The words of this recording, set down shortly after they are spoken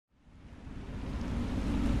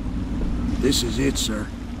This is it, sir.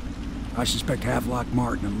 I suspect Havelock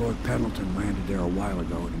Martin and Lord Pendleton landed there a while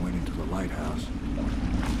ago and went into the lighthouse.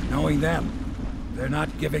 Knowing them, they're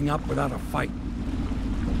not giving up without a fight.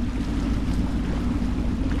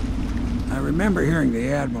 I remember hearing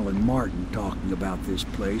the Admiral and Martin talking about this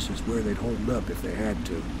place as where they'd hold up if they had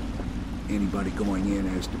to. Anybody going in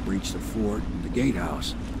has to breach the fort and the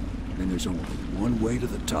gatehouse. Then there's only one way to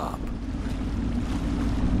the top.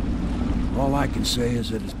 All I can say is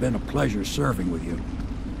that it's been a pleasure serving with you.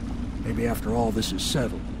 Maybe after all this is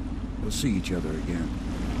settled, we'll see each other again.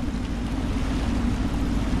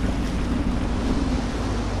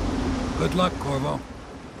 Good luck, Corvo.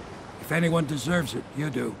 If anyone deserves it, you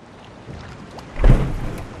do.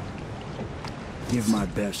 Give my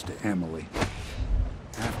best to Emily.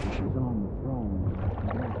 After she's on the throne.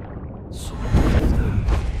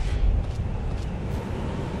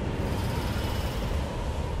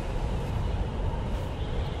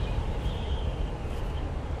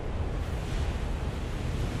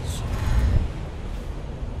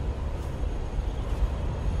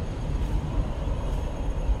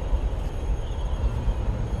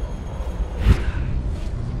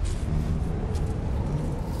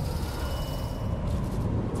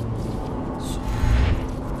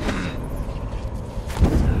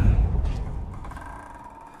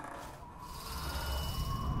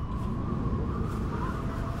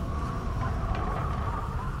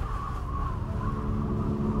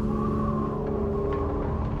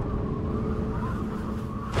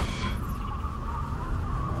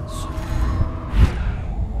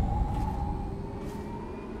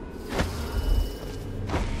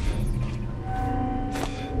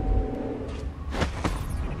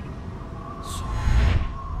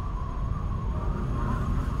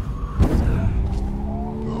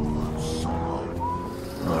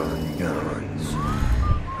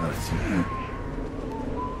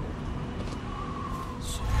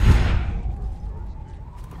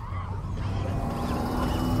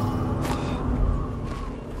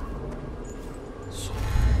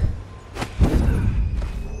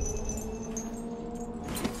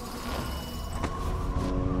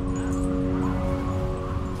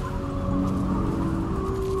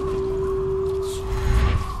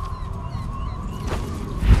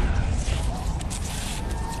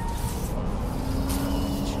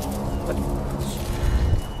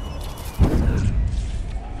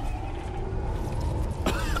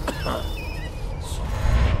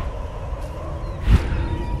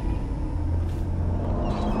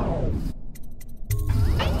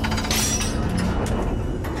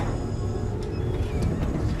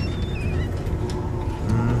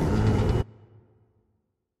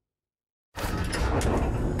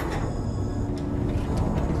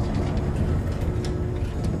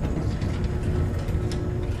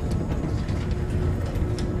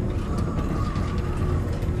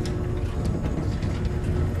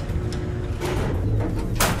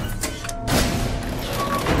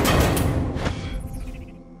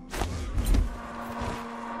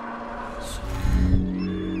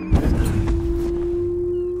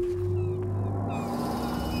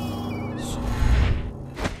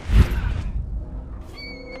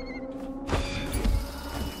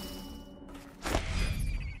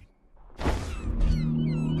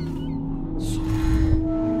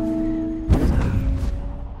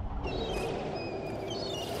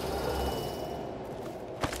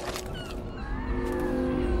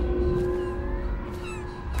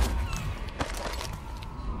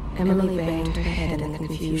 Emily banged her head in the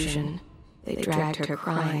confusion. They dragged her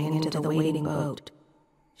crying into the waiting boat.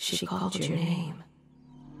 She called your name.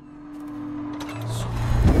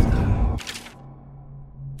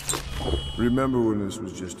 Remember when this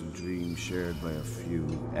was just a dream shared by a few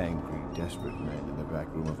angry, desperate men in the back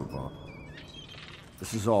room of a bar?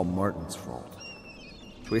 This is all Martin's fault.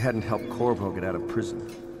 If we hadn't helped Corvo get out of prison,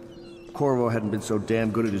 if Corvo hadn't been so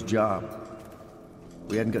damn good at his job,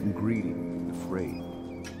 we hadn't gotten greedy and afraid.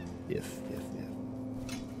 If.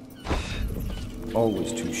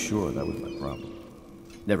 Always too sure, that was my problem.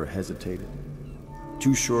 Never hesitated.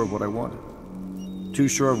 Too sure of what I wanted. Too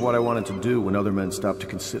sure of what I wanted to do when other men stopped to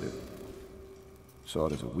consider. Saw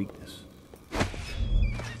it as a weakness.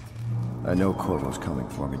 I know Corvo's coming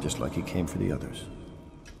for me just like he came for the others.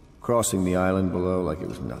 Crossing the island below like it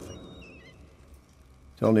was nothing.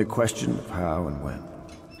 It's only a question of how and when.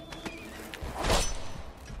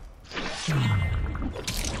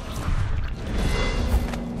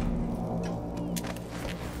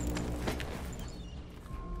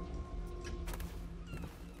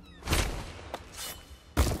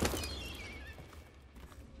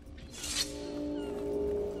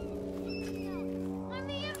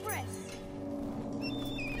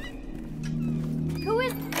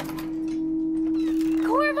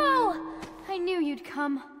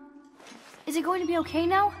 it going to be okay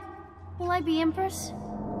now? Will I be Empress?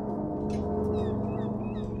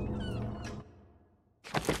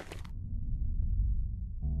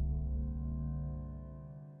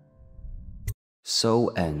 So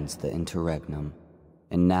ends the interregnum,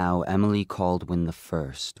 and now Emily Caldwin the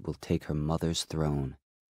First will take her mother's throne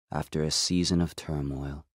after a season of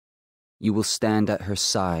turmoil. You will stand at her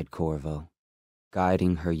side, Corvo,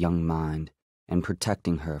 guiding her young mind and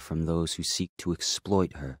protecting her from those who seek to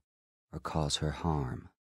exploit her or cause her harm.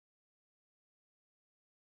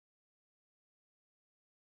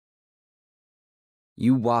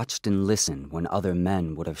 You watched and listened when other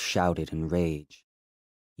men would have shouted in rage.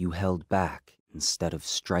 You held back instead of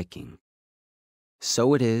striking.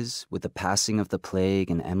 So it is, with the passing of the plague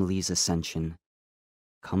and Emily's ascension,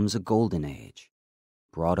 comes a golden age,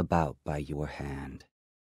 brought about by your hand.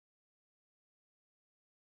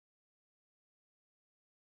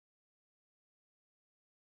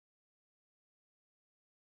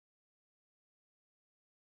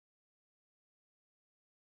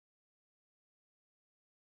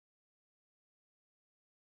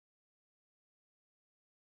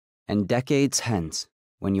 And decades hence,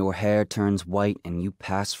 when your hair turns white and you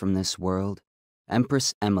pass from this world,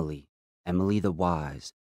 Empress Emily, Emily the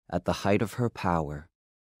Wise, at the height of her power,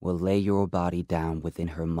 will lay your body down within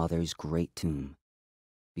her mother's great tomb,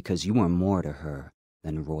 because you are more to her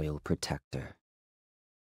than royal protector.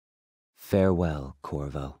 Farewell,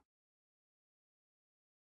 Corvo.